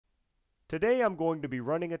Today I'm going to be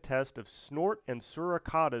running a test of Snort and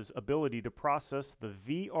Suricata's ability to process the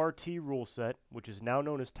VRT rule set, which is now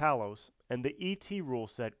known as Talos, and the ET rule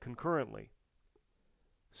set concurrently.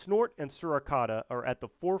 Snort and Suricata are at the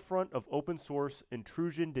forefront of open source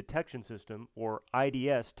intrusion detection system, or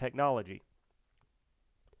IDS, technology.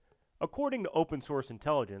 According to open source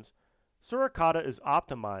intelligence, Suricata is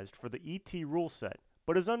optimized for the ET rule set,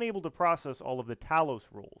 but is unable to process all of the Talos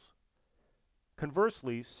rules.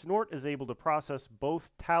 Conversely, Snort is able to process both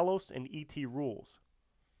Talos and ET rules.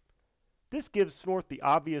 This gives Snort the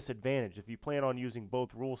obvious advantage if you plan on using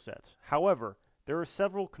both rule sets. However, there are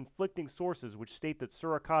several conflicting sources which state that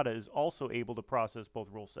Suricata is also able to process both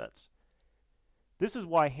rule sets. This is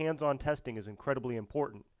why hands-on testing is incredibly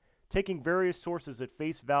important, taking various sources at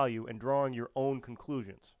face value and drawing your own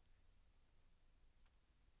conclusions.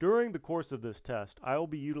 During the course of this test, I will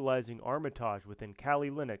be utilizing Armitage within Kali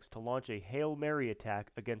Linux to launch a Hail Mary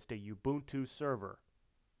attack against a Ubuntu server.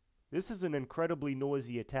 This is an incredibly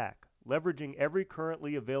noisy attack, leveraging every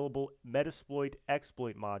currently available Metasploit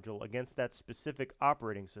exploit module against that specific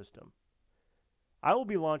operating system. I will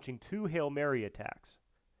be launching two Hail Mary attacks.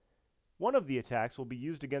 One of the attacks will be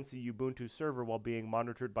used against the Ubuntu server while being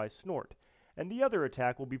monitored by Snort, and the other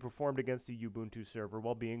attack will be performed against the Ubuntu server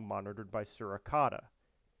while being monitored by Suricata.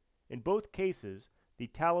 In both cases, the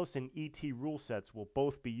Talos and ET rule sets will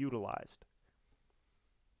both be utilized.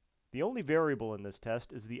 The only variable in this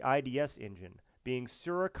test is the IDS engine, being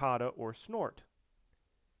Suricata or Snort.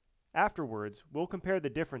 Afterwards, we'll compare the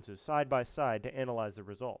differences side by side to analyze the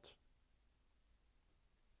results.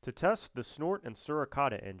 To test the Snort and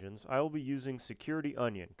Suricata engines, I will be using Security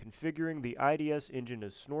Onion, configuring the IDS engine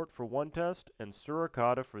as Snort for one test and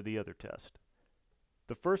Suricata for the other test.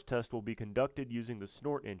 The first test will be conducted using the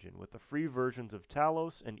Snort engine with the free versions of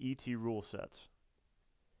Talos and ET rule sets.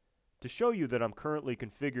 To show you that I'm currently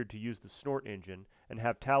configured to use the Snort engine and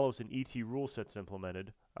have Talos and ET rule sets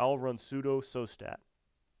implemented, I'll run sudo sostat.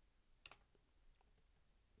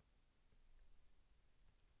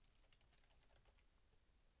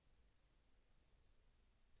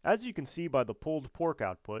 As you can see by the pulled pork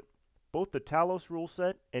output, both the Talos rule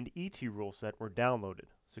set and ET rule set were downloaded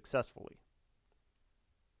successfully.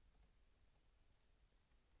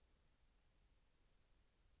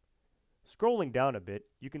 Scrolling down a bit,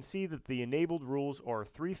 you can see that the enabled rules are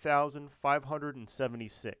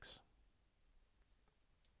 3,576.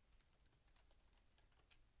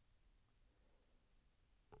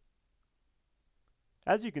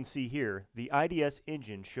 As you can see here, the IDS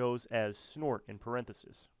engine shows as Snort in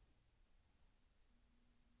parentheses.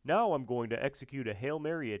 Now I'm going to execute a Hail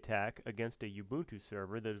Mary attack against a Ubuntu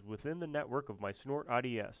server that is within the network of my Snort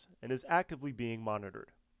IDS and is actively being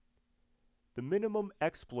monitored. The minimum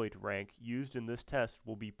exploit rank used in this test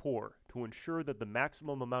will be poor to ensure that the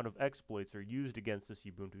maximum amount of exploits are used against this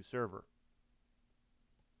Ubuntu server.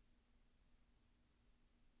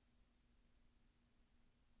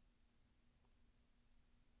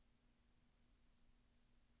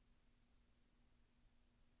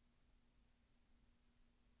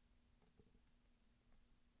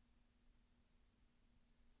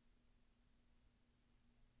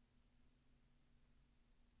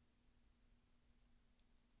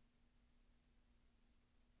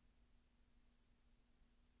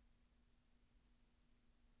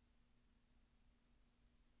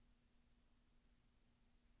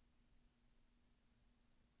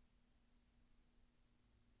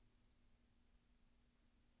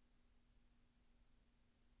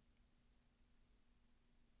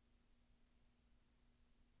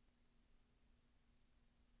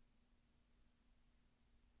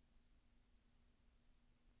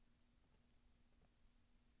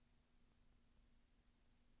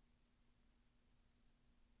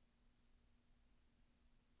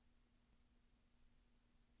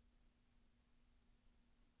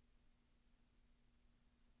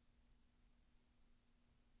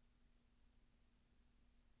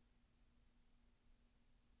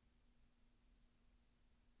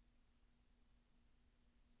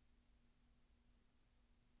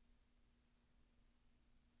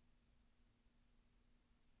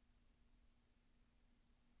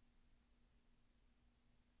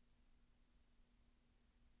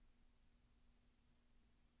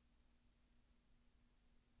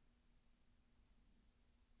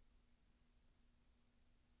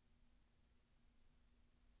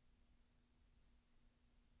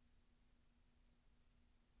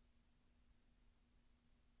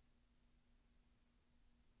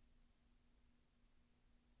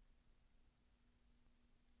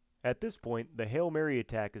 At this point, the Hail Mary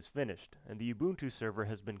attack is finished, and the Ubuntu server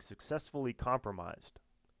has been successfully compromised.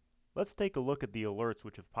 Let's take a look at the alerts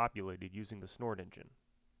which have populated using the Snort engine.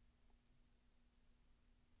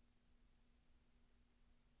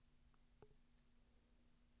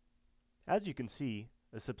 As you can see,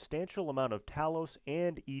 a substantial amount of Talos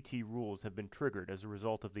and ET rules have been triggered as a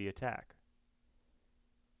result of the attack.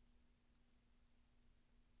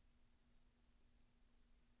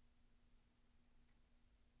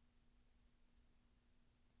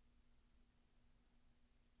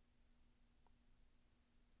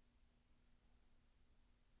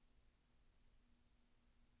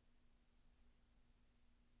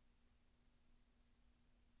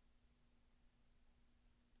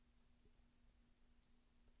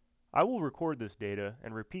 I will record this data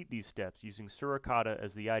and repeat these steps using Suricata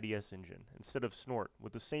as the IDS engine instead of Snort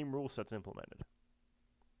with the same rule sets implemented.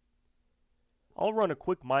 I'll run a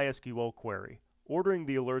quick MySQL query, ordering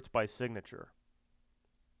the alerts by signature.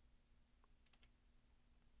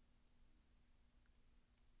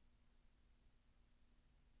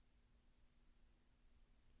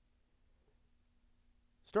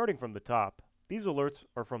 Starting from the top, these alerts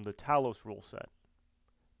are from the Talos rule set.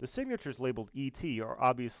 The signatures labeled ET are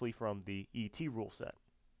obviously from the ET rule set.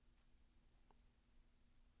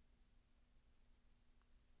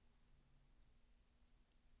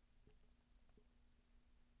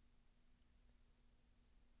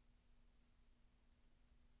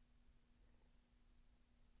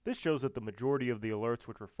 This shows that the majority of the alerts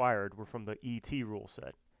which were fired were from the ET rule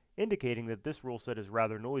set, indicating that this rule set is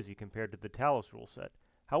rather noisy compared to the Talos rule set.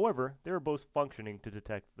 However, they are both functioning to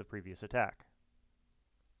detect the previous attack.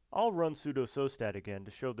 I'll run sudo sostat again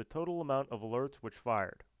to show the total amount of alerts which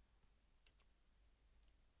fired.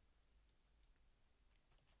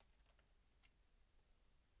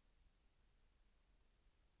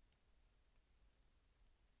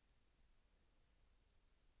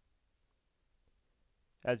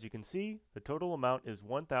 As you can see, the total amount is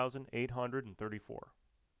 1,834.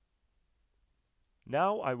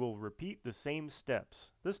 Now I will repeat the same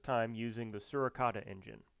steps, this time using the Suricata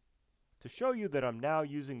engine. To show you that I'm now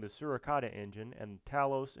using the Suricata engine and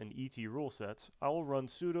Talos and ET rule sets, I will run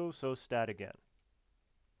sudo sostat again.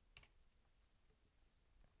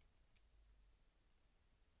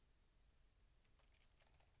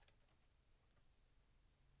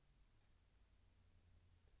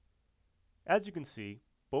 As you can see,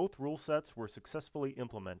 both rule sets were successfully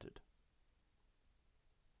implemented.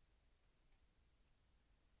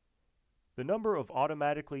 The number of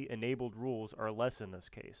automatically enabled rules are less in this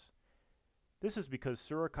case. This is because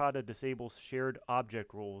Suricata disables shared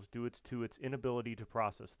object rules due to its inability to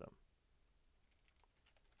process them.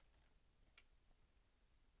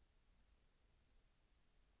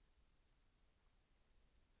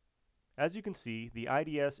 As you can see, the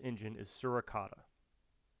IDS engine is Suricata.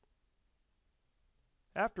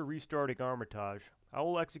 After restarting Armitage, I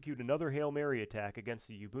will execute another Hail Mary attack against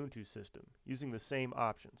the Ubuntu system, using the same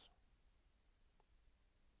options.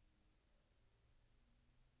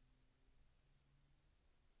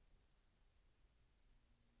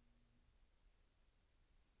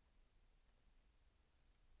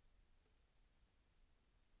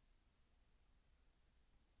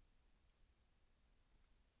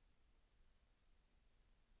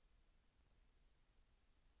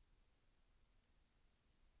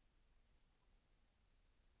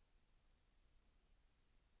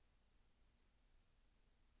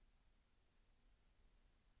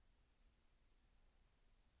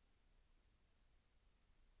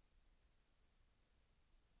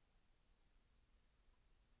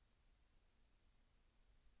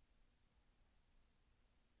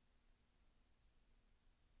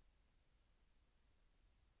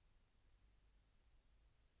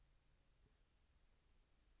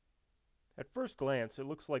 At first glance, it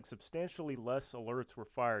looks like substantially less alerts were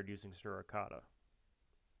fired using Suricata.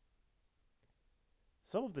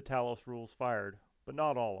 Some of the Talos rules fired, but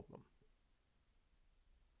not all of them.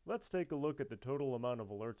 Let's take a look at the total amount of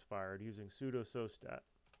alerts fired using sudo sostat.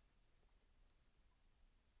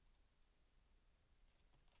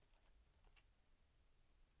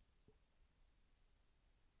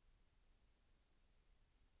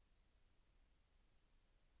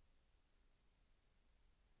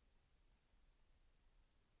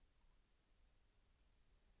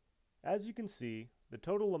 As you can see, the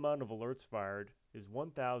total amount of alerts fired is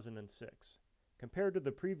 1,006, compared to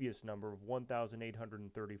the previous number of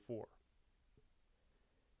 1,834.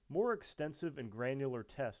 More extensive and granular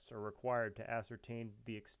tests are required to ascertain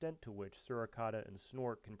the extent to which Suricata and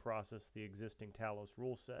Snort can process the existing Talos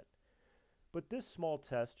rule set, but this small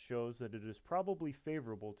test shows that it is probably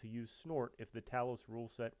favorable to use Snort if the Talos rule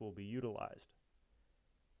set will be utilized.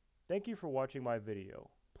 Thank you for watching my video.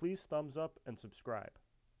 Please thumbs up and subscribe.